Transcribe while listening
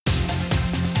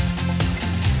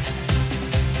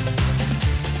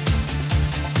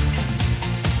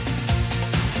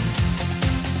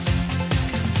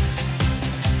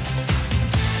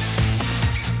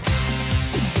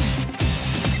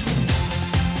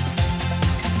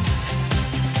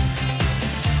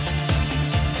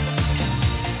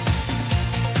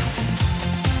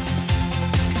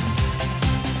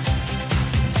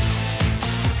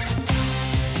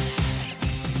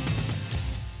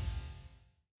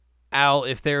Al,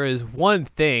 if there is one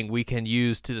thing we can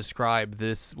use to describe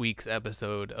this week's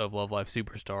episode of Love Life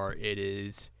Superstar, it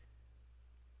is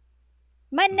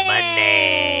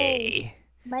Money.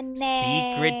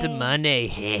 Secret money.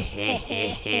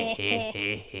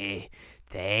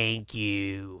 Thank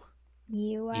you.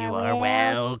 You You are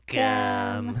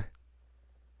welcome.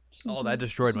 Oh, that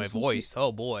destroyed my voice.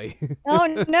 Oh, boy. Oh,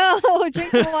 no.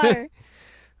 Drink some water.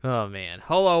 Oh, man.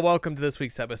 Hello, welcome to this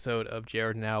week's episode of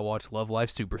Jared and Al Watch Love Life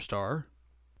Superstar.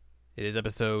 It is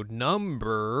episode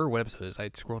number... What episode is it? I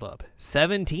scrolled up.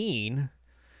 17.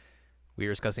 We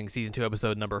are discussing season 2,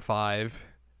 episode number 5.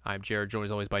 I'm Jared, joined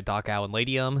as always by Doc, Al, and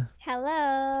Ladium.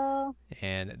 Hello.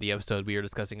 And the episode we are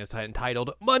discussing is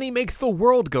entitled Money Makes the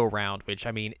World Go Round, which,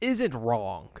 I mean, isn't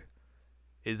wrong.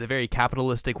 It is a very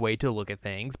capitalistic way to look at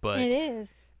things, but It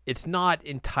is. it's not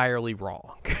entirely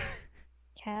wrong.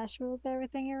 Cash rules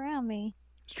everything around me.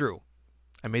 It's true.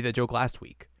 I made that joke last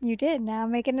week. You did. Now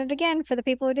I'm making it again for the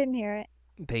people who didn't hear it.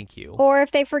 Thank you. Or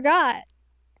if they forgot.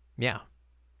 Yeah.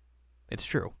 It's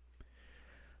true.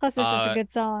 Plus, it's just a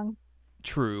good song.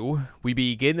 True. We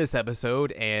begin this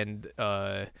episode, and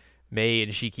May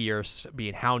and Shiki are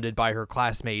being hounded by her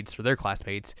classmates, or their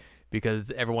classmates,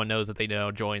 because everyone knows that they now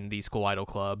join the school idol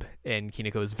club, and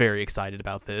Kiniko is very excited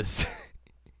about this.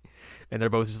 And they're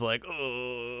both just like,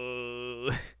 oh.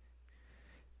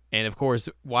 And of course,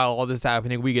 while all this is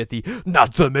happening, we get the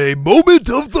Natsume moment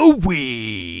of the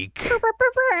week,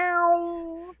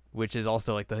 which is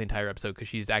also like the entire episode because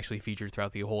she's actually featured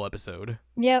throughout the whole episode.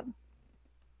 Yep.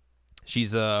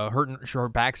 She's hurting, her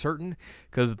back's hurting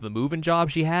because of the moving job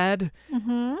she had.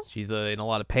 Mm-hmm. She's in a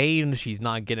lot of pain. She's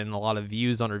not getting a lot of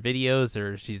views on her videos.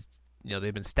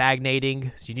 They've been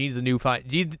stagnating. She needs a new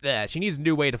she needs a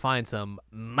new way to find some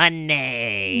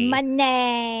money.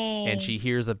 Money. And she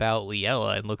hears about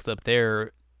Liella and looks up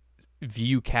their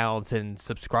view counts and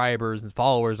subscribers and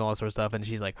followers and all that sort of stuff. And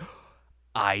she's like,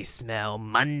 I smell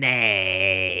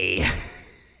money.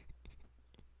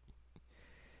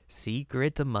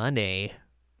 Secret money.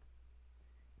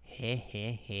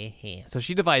 So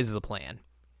she devises a plan,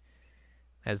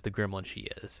 as the gremlin she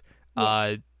is.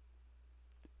 Yes.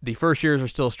 The first years are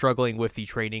still struggling with the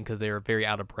training because they are very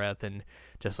out of breath and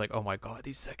just like, oh my god,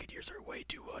 these second years are way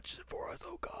too much for us.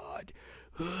 Oh god.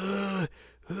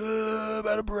 I'm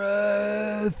out of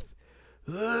breath.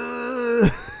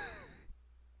 Mood.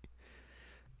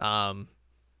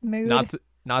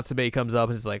 Natsume comes up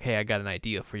and is like, hey, I got an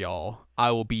idea for y'all. I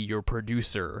will be your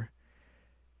producer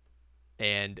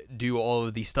and do all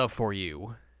of the stuff for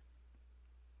you.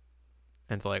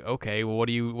 And it's like, okay, well, what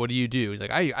do you do? He's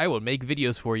like, I will make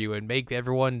videos for you and make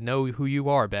everyone know who you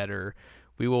are better.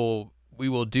 We will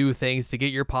do things to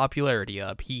get your popularity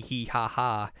up. Hee hee ha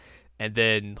ha. And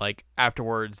then like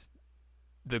afterwards,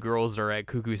 the girls are at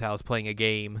Cuckoo's house playing a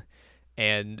game,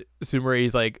 and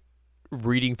Sumare's like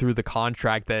reading through the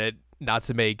contract that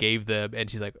Natsume gave them, and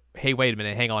she's like, hey, wait a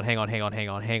minute, hang on.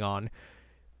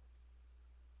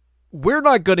 We're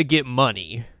not gonna get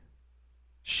money.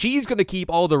 She's going to keep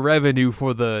all the revenue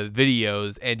for the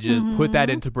videos and just put that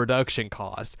into production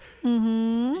costs.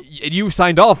 Mm-hmm. And you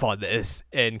signed off on this.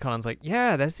 And Kanan's like,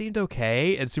 yeah, that seemed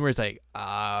okay. And Sumare's like,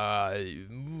 I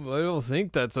don't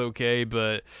think that's okay,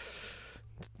 but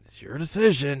it's your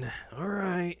decision. All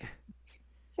right.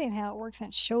 Seeing how it works in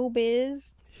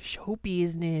showbiz. Show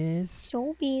business.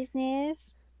 Show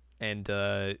business. And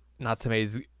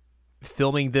Natsume's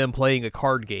filming them playing a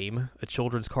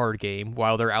children's card game,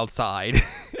 while they're outside.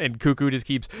 And Cuckoo just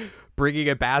keeps bringing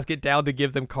a basket down to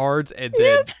give them cards, and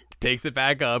then takes it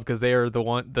back up because they are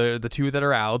the two that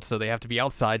are out, so they have to be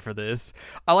outside for this.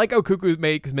 I like how Cuckoo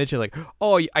makes mention like,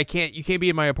 oh, you can't be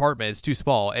in my apartment, it's too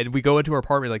small. And we go into her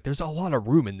apartment like, there's a lot of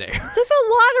room in there. There's a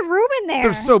lot of room in there.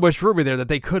 There's so much room in there that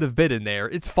they could have been in there.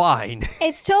 It's fine.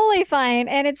 It's totally fine.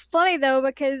 And it's funny though,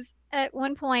 because at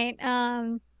one point,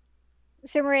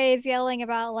 Sumire is yelling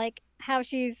about like how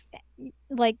she's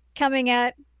like coming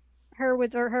at her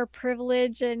with her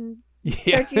privilege and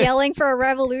starts yelling for a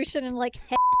revolution, and like,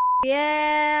 hey,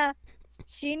 yeah,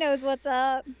 she knows what's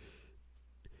up.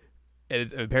 And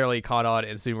it's apparently Kanan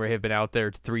and Sumire have been out there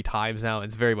 3 times now. And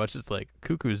it's very much just like,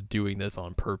 Cuckoo's doing this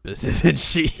on purpose, isn't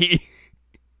she?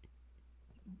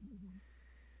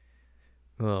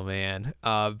 Oh man.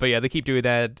 But yeah, they keep doing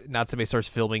that. Natsume starts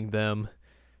filming them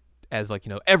as like,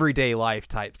 everyday life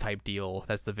type deal.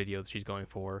 That's the video that she's going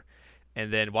for.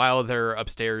 And then while they're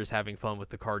upstairs having fun with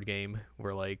the card game,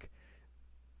 we're like,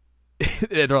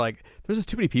 they're like, there's just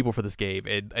too many people for this game.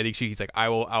 And I think she's like, I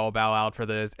will bow out for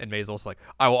this. And May's also like,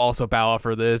 I will also bow out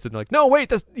for this. And they're like, no,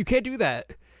 wait, you can't do that.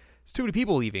 There's too many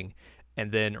people leaving.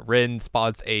 And then Ren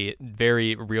spots a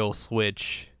very real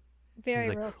switch He's Very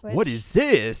like, real what Switch. is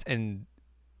this? And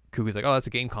Kuga's like, oh, that's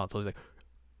a game console. He's like,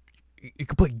 you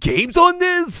can play games on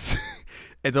this?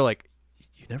 And they're like,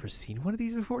 you never seen one of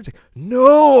these before? It's like,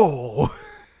 no.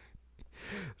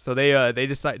 So they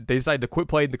decide to quit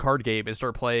playing the card game and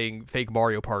start playing fake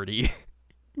Mario Party.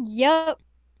 Yep.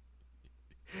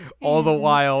 All the And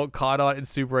while, Kanat and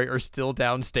Super 8 are still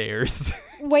downstairs.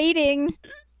 waiting.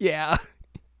 Yeah.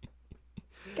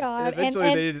 God. And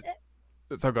eventually they just...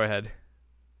 So go ahead.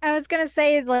 I was gonna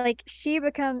say, like,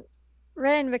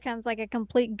 Ren becomes like a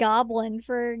complete goblin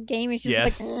for gaming. She's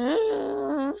Yes. like,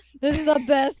 "Ugh, this is the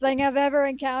best thing I've ever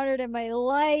encountered in my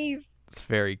life. It's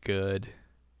very good.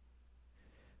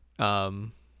 They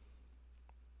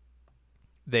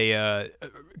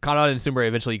Kanata and Sumire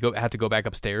eventually have to go back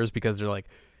upstairs because they're like,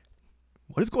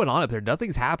 what is going on up there?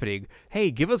 Nothing's happening.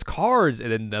 Hey, give us cards.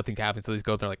 And then nothing happens. So they just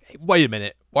go up there like, hey, wait a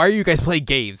minute. Why are you guys playing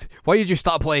games? Why did you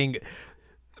stop playing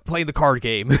the card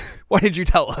game? Why did you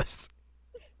tell us?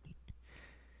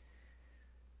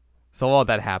 So all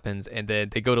that happens, and then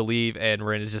they go to leave, and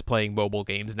Ren is just playing mobile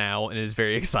games now and is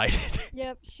very excited.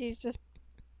 Yep, she's just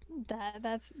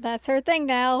that's her thing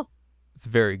now. It's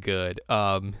very good.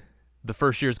 The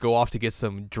first years go off to get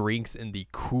some drinks in the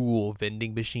cool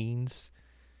vending machines,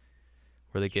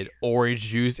 where they get orange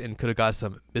juice and could have got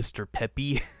some Mr.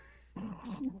 Peppy.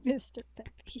 Mr.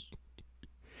 Peppy.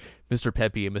 Mr.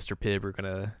 Peppy and Mr. Pibb are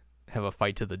gonna have a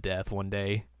fight to the death one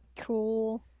day.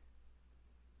 Cool.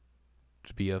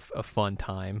 Should be a fun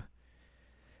time.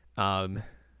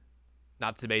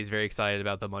 Natsume is very excited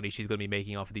about the money she's gonna be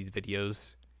making off of these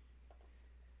videos.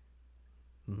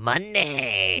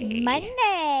 Money.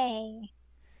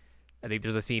 I think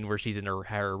there's a scene where she's in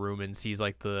her room and sees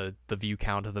like the view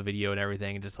count of the video and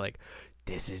everything, and just like,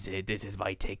 this is it. This is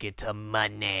my ticket to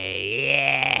money.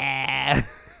 Yeah.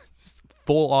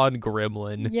 Full on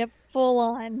gremlin. Yep, full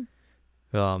on.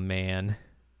 Oh man.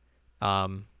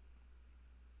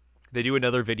 They do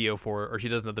another video or she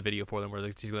does another video for them where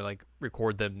she's gonna like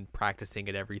record them practicing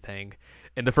and everything.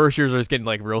 And the first years are just getting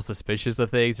like real suspicious of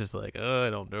things, just like, oh, I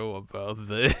don't know about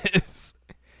this.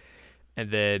 And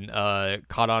then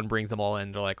Kanan brings them all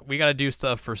in. They're like, we gotta do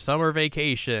stuff for summer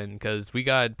vacation because we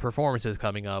got performances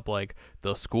coming up, like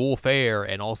the school fair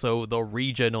and also the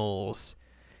regionals.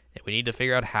 And we need to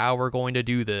figure out how we're going to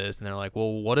do this. And they're like,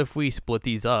 well, what if we split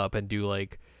these up and do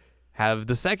like, have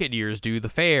the second years do the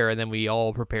fair, and then we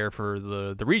all prepare for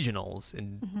the regionals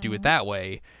and do it that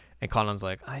way. And Kanan's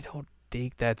like, I don't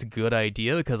think that's a good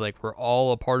idea because like we're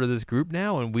all a part of this group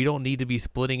now, and we don't need to be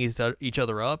splitting each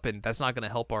other up, and that's not going to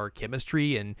help our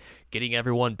chemistry and getting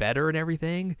everyone better and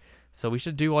everything. So we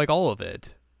should do like all of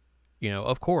it.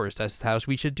 Of course, that's how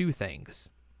we should do things.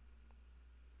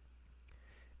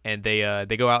 And they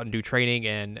go out and do training,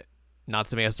 and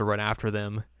Natsume has to run after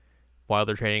them while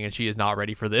they're training, and she is not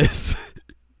ready for this.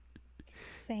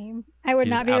 Same. I would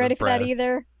not be ready for that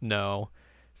either. No.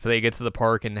 So they get to the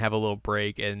park and have a little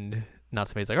break, and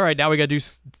Natsume's like, all right, now we got to do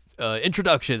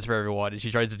introductions for everyone. And she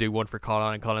tries to do one for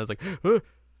Kanan, and Kanan's like,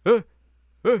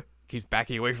 keeps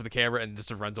backing away from the camera and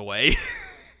just runs away. He's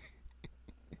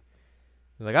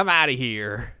like, I'm out of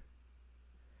here.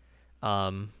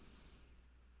 And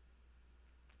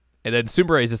then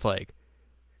Sumire is just like,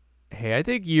 hey, I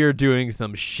think you're doing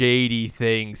some shady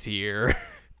things here.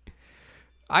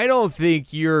 I don't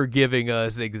think you're giving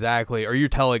us exactly, or you're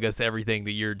telling us everything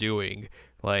that you're doing.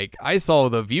 Like, I saw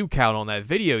the view count on that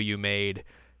video you made,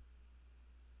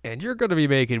 and you're going to be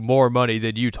making more money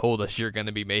than you told us you're going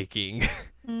to be making.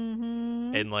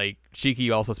 Mm-hmm. And, like,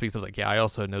 Shiki also speaks up like, yeah, I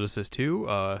also noticed this too.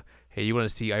 Hey, you want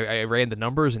to see, I ran the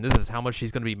numbers, and this is how much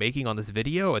she's going to be making on this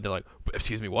video? And they're like,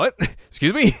 excuse me, what?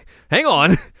 Excuse me? Hang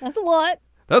on. That's a lot.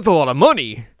 That's a lot of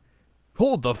money.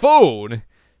 Hold the phone.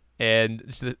 And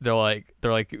they're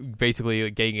like basically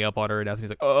ganging up on her, and Natsume's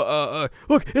like,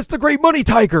 look, it's the Great Money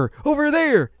Tiger over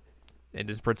there, and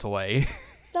just sprints away.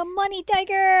 The Money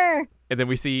Tiger. And then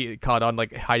we see Kanan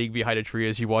like hiding behind a tree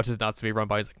as she watches Natsume run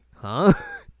by. He's like,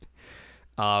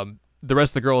 huh? The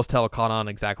rest of the girls tell Kanan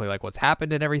exactly like what's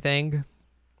happened and everything,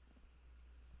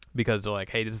 because they're like,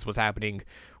 hey, this is what's happening.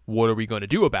 What are we going to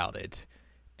do about it?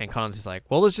 And Kanan's just like,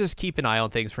 well, let's just keep an eye on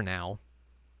things for now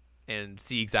and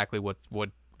see exactly what's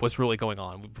really going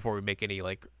on before we make any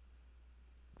like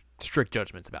strict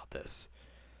judgments about this.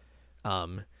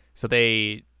 So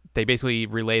they basically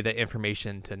relay the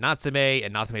information to Natsume,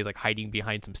 and Natsume is like hiding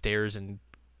behind some stairs and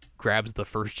grabs the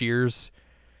first years.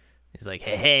 He's like,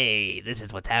 hey, this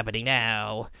is what's happening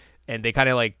now. And they kind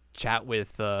of like chat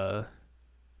with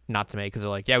Natsume because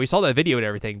they're like, yeah, we saw that video and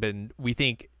everything, but we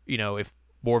think, if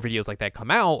more videos like that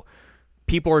come out,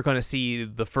 people are going to see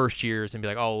the first years and be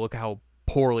like, oh, look how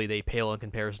poorly they pale in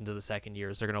comparison to the second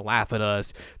years. They're going to laugh at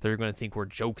us. They're going to think we're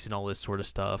jokes and all this sort of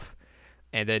stuff.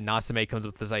 And then Natsume comes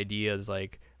up with this idea, is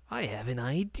like, I have an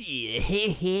idea.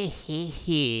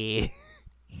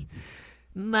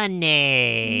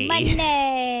 Money.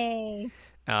 Money.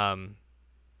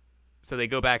 So they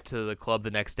go back to the club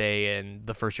the next day, and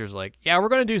the first year's like, yeah, we're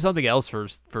going to do something else for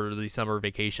the summer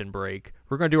vacation break.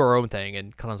 We're going to do our own thing.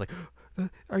 And Kanan's like,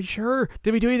 are you sure?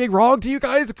 Did we do anything wrong to you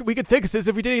guys? We could fix this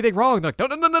if we did anything wrong. They're like,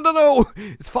 no.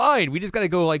 It's fine. We just got to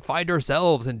go like find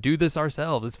ourselves and do this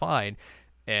ourselves. It's fine.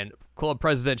 And club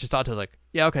president Chisato's like,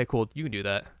 yeah, okay, cool. You can do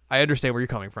that. I understand where you're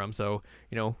coming from. So,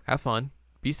 have fun.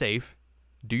 Be safe.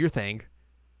 Do your thing.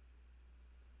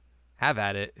 Have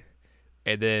at it.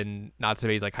 And then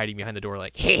Natsume's like hiding behind the door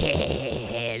like,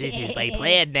 this is my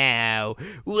plan now.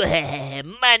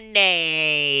 Money!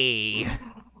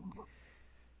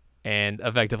 And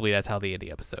effectively, that's how they end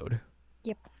the episode.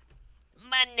 Yep.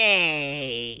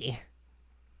 Money!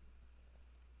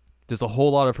 There's a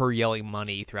whole lot of her yelling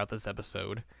money throughout this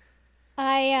episode.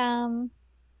 I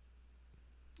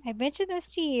mentioned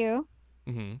this to you.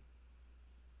 Mm-hmm.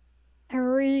 I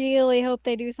really hope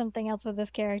they do something else with this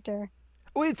character.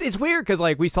 Well, it's weird because,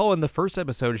 like, we saw in the first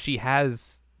episode, she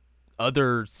has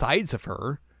other sides of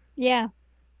her. Yeah.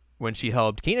 When she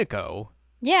helped Kineko.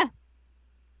 Yeah.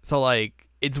 So, like,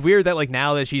 it's weird that, like,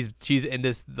 now that she's in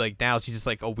this, like, now she's just,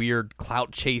 like, a weird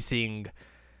clout-chasing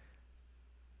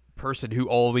person who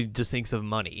always just thinks of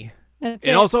money. That's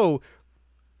and it. Also,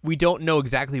 we don't know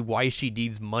exactly why she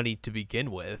needs money to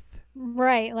begin with.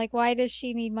 Right. Like, why does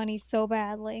she need money so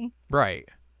badly? Right.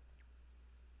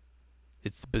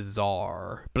 It's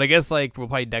bizarre. But I guess, like, we'll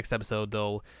probably next episode,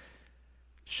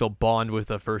 she'll bond with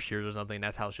the first years or something.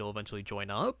 That's how she'll eventually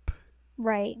join up.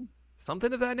 Right.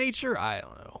 Something of that nature? I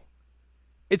don't know.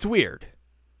 It's weird.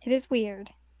 It is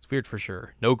weird. It's weird for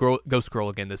sure. No Ghost Girl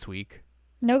again this week.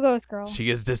 No Ghost Girl. She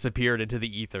has disappeared into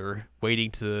the ether,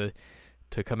 waiting to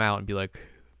come out and be like,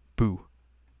 boo,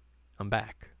 I'm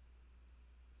back.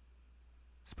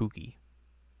 Spooky.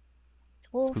 It's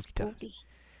all Spooky times. spooky.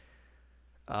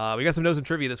 We got some news and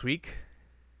trivia this week.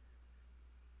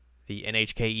 The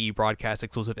NHKE broadcast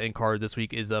exclusive end card this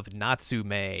week is of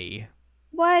Natsume.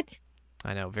 What?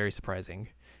 I know, very surprising.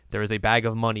 There is a bag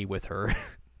of money with her.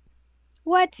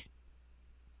 What?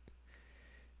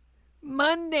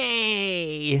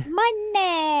 Money!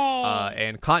 Money!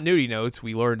 And continuity notes,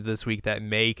 we learned this week that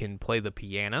Mei can play the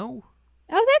piano.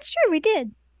 Oh, that's true. We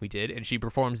did. We did, and she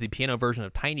performs the piano version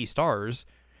of Tiny Stars,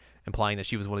 implying that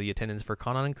she was one of the attendants for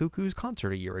Kanan and Cuckoo's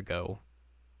concert a year ago.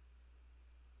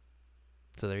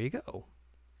 So there you go.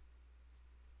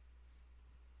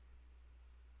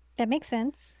 That makes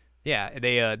sense. Yeah,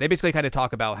 they basically kind of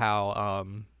talk about how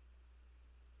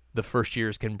the first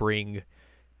years can bring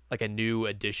like a new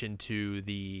addition to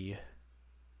the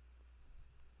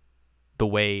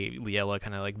way Liella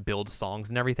kind of like builds songs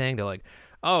and everything. They're like,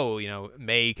 oh,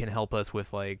 Mei can help us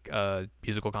with like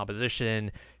musical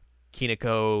composition.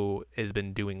 Kineko has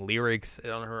been doing lyrics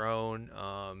on her own.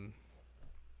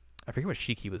 I forget what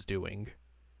Shiki was doing,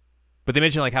 but they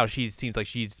mentioned like how she seems like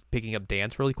she's picking up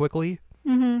dance really quickly.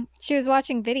 Mm-hmm. She was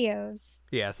watching videos.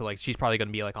 Yeah, so like she's probably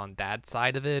gonna be like on that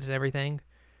side of it and everything.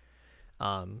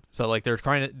 So like they're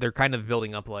kind of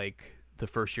building up like the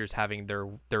first years having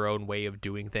their own way of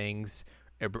doing things,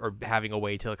 or having a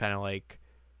way to kind of like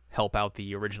help out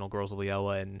the original Girls of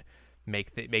Liella and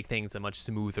make things a much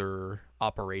smoother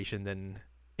operation than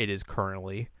it is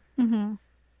currently. Mm-hmm.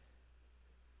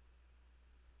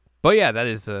 But yeah,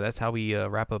 that's how we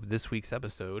wrap up this week's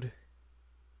episode.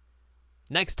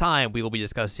 Next time, we will be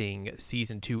discussing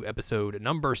Season 2, Episode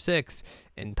number 6,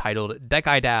 entitled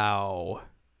Dekai-Dao! !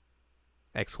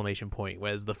 As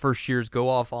the first years go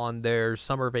off on their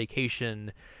summer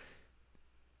vacation,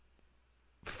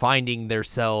 finding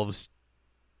themselves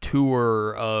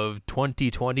tour of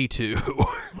 2022.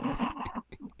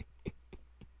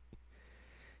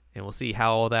 And we'll see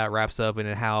how all that wraps up and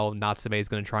how Natsume is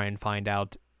going to try and find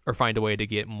a way to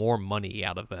get more money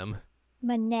out of them.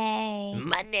 Money.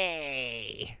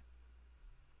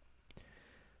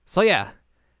 So yeah,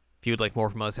 if you would like more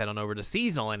from us, head on over to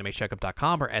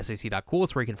seasonalanimecheckup.com or sac.cool.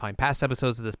 It's where you can find past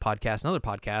episodes of this podcast and other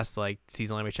podcasts like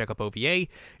Seasonal Anime Checkup OVA. You'll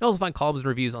also find columns and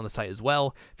reviews on the site as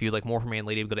well. If you'd like more from Ann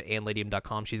Ladium, go to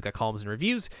annladium.com. She's got columns and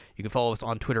reviews. You can follow us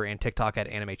on Twitter and TikTok at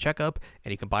Anime Checkup,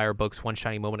 and you can buy our books One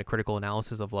Shiny Moment, A Critical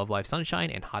Analysis of Love, Life, Sunshine,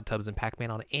 and Hot Tubs and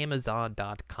Pac-Man on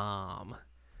Amazon.com.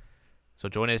 So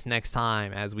join us next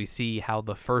time as we see how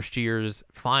the first years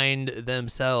find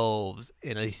themselves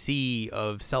in a sea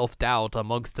of self-doubt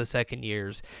amongst the second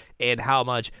years and how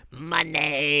much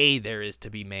money there is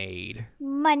to be made.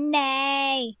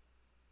 Money!